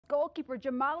goalkeeper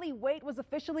Jahmali Waite was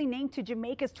officially named to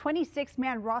Jamaica's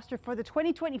 26-man roster for the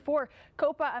 2024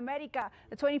 Copa America.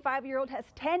 The 25-year-old has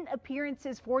 10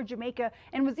 appearances for Jamaica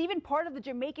and was even part of the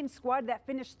Jamaican squad that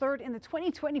finished third in the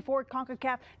 2024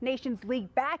 CONCACAF Nations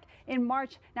League back in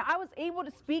March. Now, I was able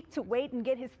to speak to Waite and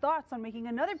get his thoughts on making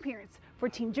another appearance for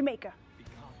Team Jamaica.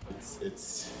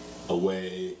 It's a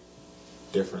way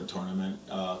different tournament,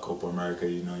 Copa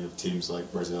America. You know, you have teams like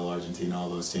Brazil, Argentina, all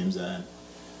those teams, and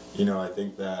you know, I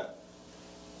think that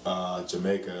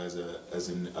Jamaica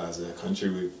as a country,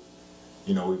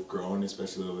 we've grown,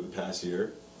 especially over the past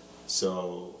year.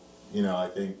 So, you know, I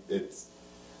think it's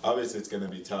going to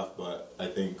be tough, but I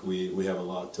think we have a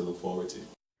lot to look forward to.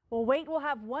 Well, Waite will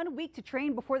have 1 week to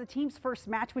train before the team's first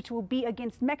match, which will be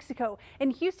against Mexico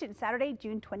in Houston Saturday,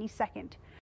 June 22nd.